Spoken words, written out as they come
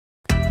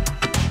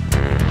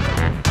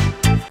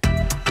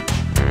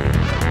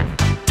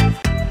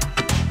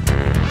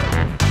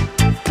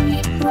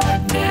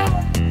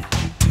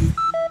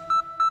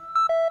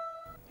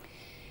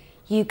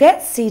You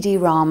get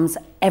CD-ROMs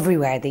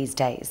everywhere these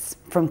days,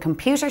 from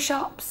computer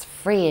shops,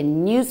 free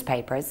in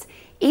newspapers,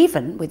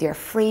 even with your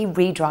free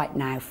Read Write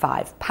Now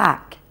 5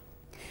 pack.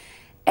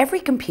 Every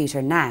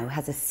computer now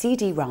has a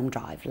CD-ROM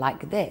drive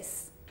like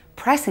this.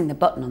 Pressing the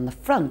button on the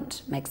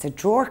front makes a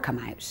drawer come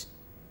out.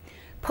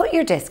 Put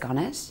your disk on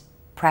it,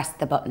 press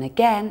the button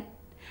again,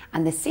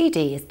 and the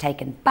CD is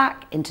taken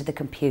back into the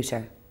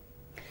computer.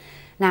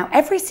 Now,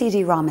 every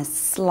CD-ROM is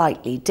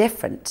slightly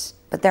different,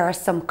 but there are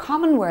some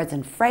common words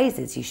and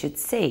phrases you should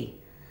see.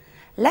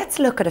 Let's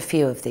look at a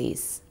few of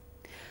these.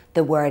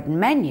 The word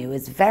menu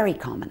is very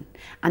common,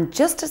 and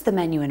just as the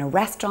menu in a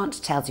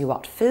restaurant tells you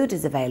what food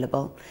is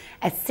available,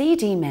 a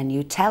CD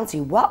menu tells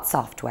you what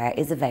software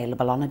is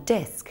available on a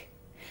disk.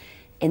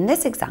 In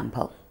this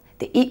example,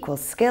 the Equal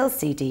Skills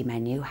CD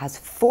menu has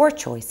 4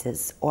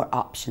 choices or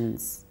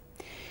options.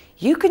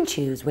 You can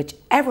choose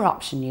whichever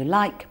option you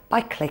like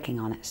by clicking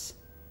on it.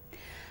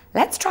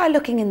 Let's try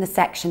looking in the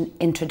section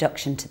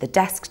Introduction to the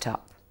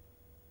Desktop.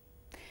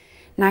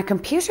 Now,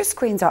 computer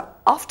screens are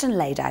often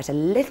laid out a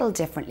little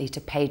differently to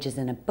pages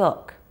in a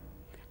book.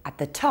 At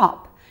the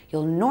top,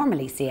 you'll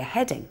normally see a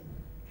heading.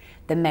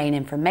 The main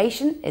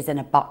information is in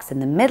a box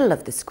in the middle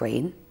of the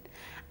screen,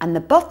 and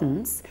the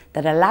buttons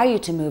that allow you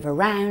to move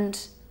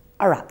around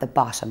are at the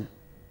bottom.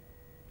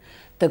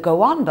 The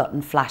Go On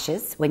button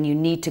flashes when you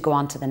need to go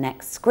on to the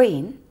next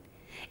screen.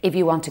 If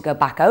you want to go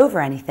back over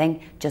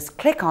anything, just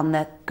click on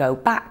the Go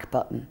Back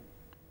button.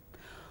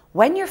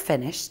 When you're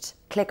finished,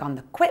 click on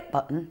the Quit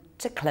button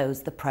to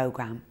close the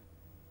program.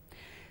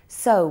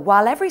 So,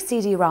 while every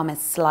CD-ROM is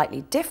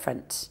slightly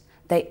different,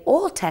 they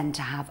all tend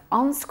to have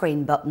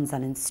on-screen buttons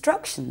and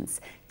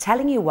instructions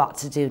telling you what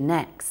to do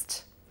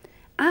next.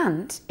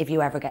 And if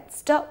you ever get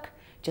stuck,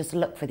 just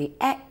look for the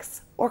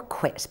X or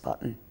Quit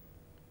button.